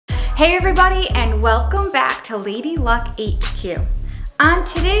Hey everybody, and welcome back to Lady Luck HQ. On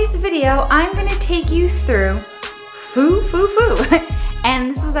today's video, I'm gonna take you through Foo Foo Foo. And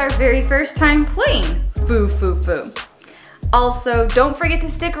this is our very first time playing Foo Foo Foo. Also, don't forget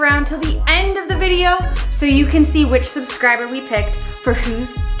to stick around till the end of the video so you can see which subscriber we picked for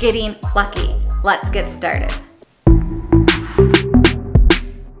who's getting lucky. Let's get started.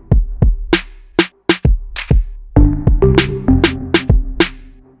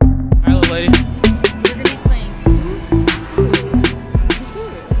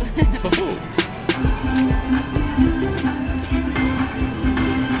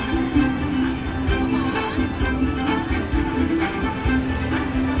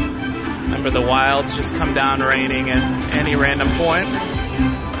 Remember, the wilds just come down raining at any random point.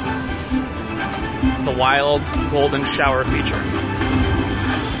 The wild golden shower feature.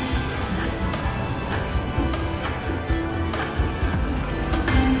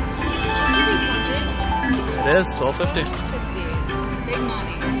 It is $12.50. Big money.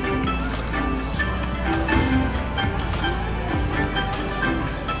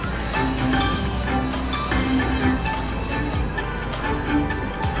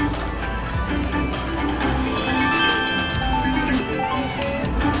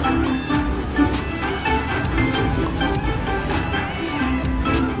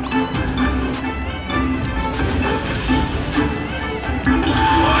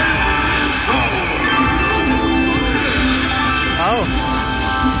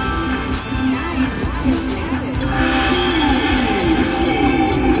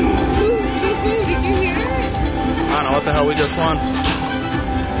 What the hell we just won?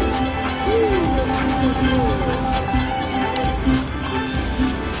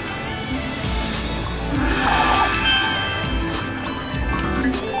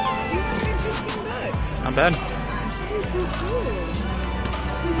 Not bad.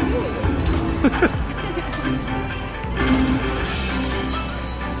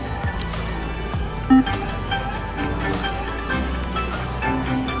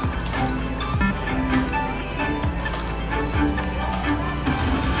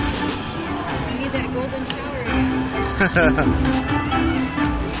 Golden shower again.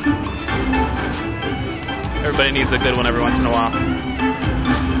 Everybody needs a good one every once in a while.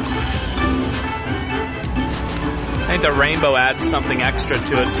 I think the rainbow adds something extra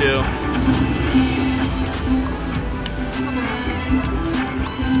to it too.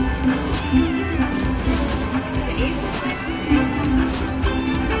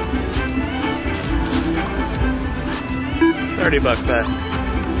 $30 bet.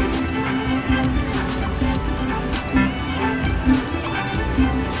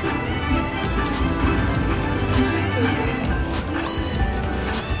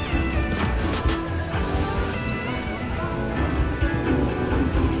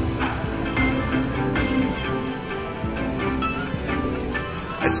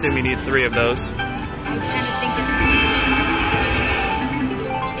 I assume you need 3 of those. I was kind of thinking the same thing.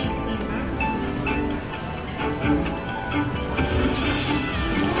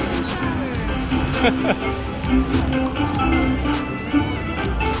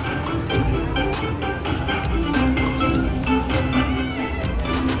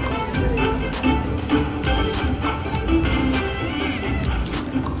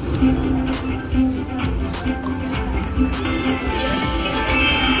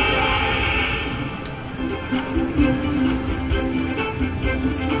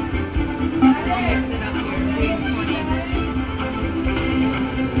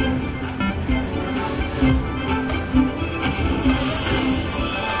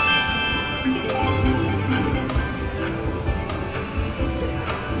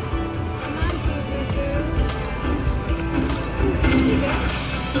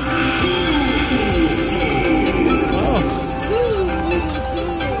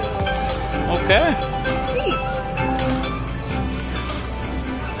 Okay.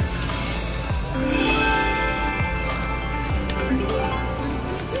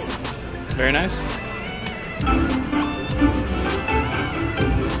 Very nice.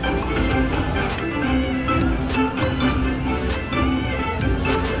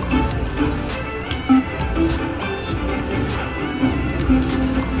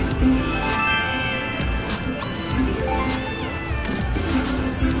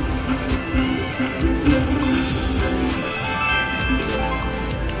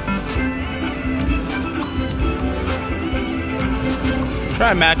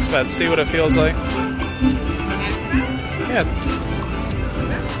 Try max bet, see what it feels like. Yeah.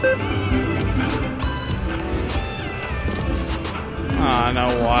 Oh, no,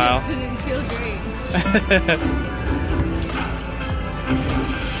 wow. It didn't feel great.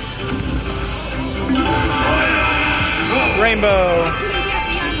 Rainbow.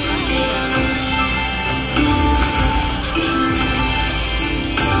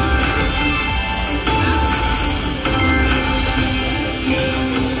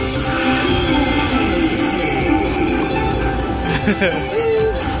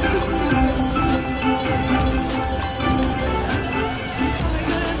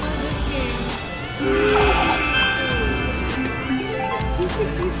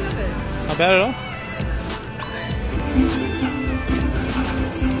 Not bad at all.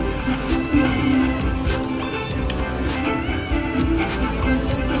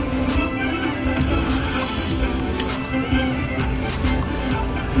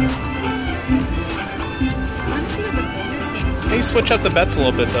 Maybe switch up the bets a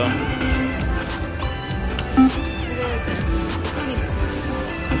little bit though.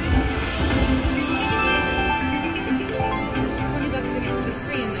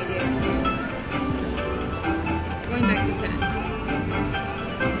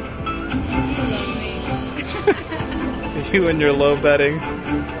 You and your low betting.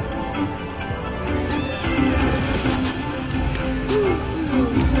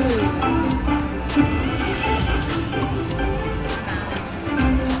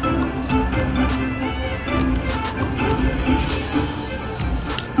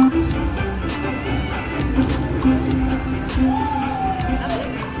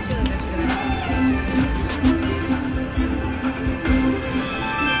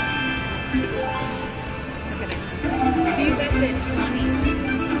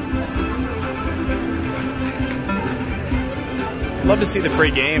 Love to see the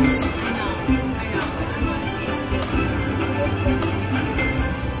free games.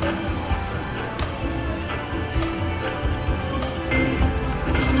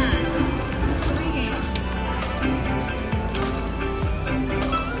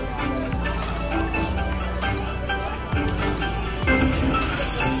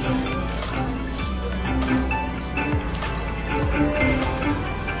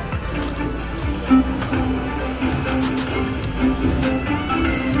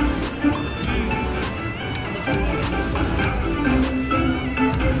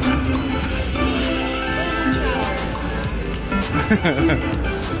 I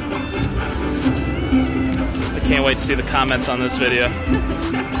can't wait to see the comments on this video.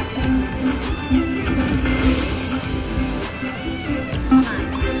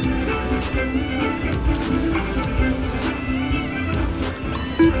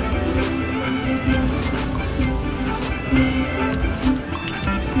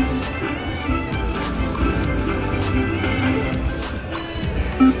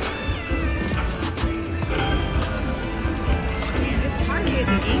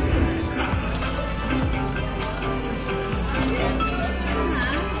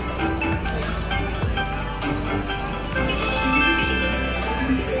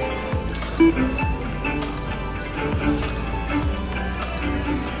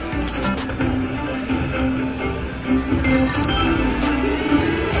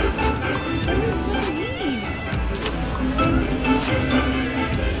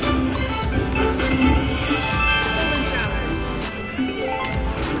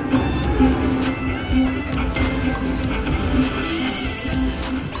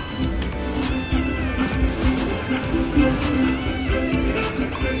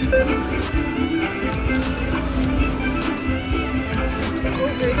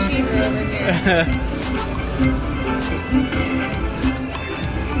 Overachiever over here.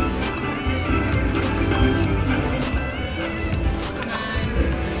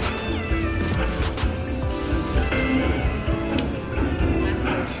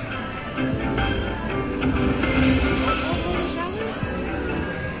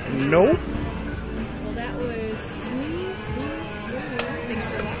 Nope. Well, that was thanks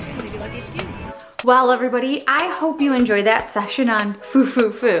for watching. Lady Luck HQ. Well, everybody, I hope you enjoyed that session on Foo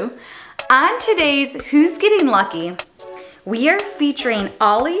Foo Foo. On today's Who's Getting Lucky, we are featuring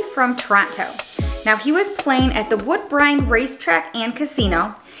Ollie from Toronto. Now, he was playing at the Woodbine Racetrack and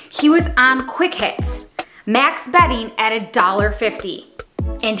Casino. He was on Quick Hits, max betting at $1.50.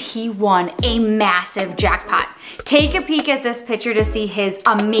 And he won a massive jackpot. Take a peek at this picture to see his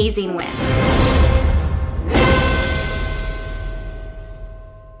amazing win.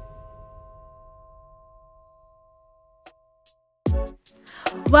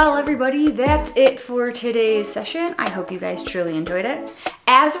 Well, everybody, that's it for today's session. I hope you guys truly enjoyed it.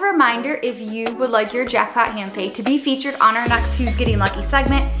 As a reminder, if you would like your jackpot handpay to be featured on our next Who's Getting Lucky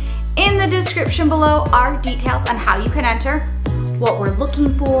segment, in the description below are details on how you can enter. What we're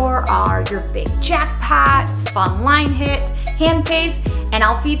looking for are your big jackpots, fun line hits, hand pays, and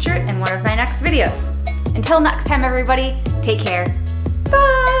I'll feature it in one of my next videos. Until next time, everybody, Take care.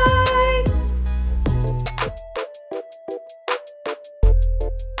 Bye.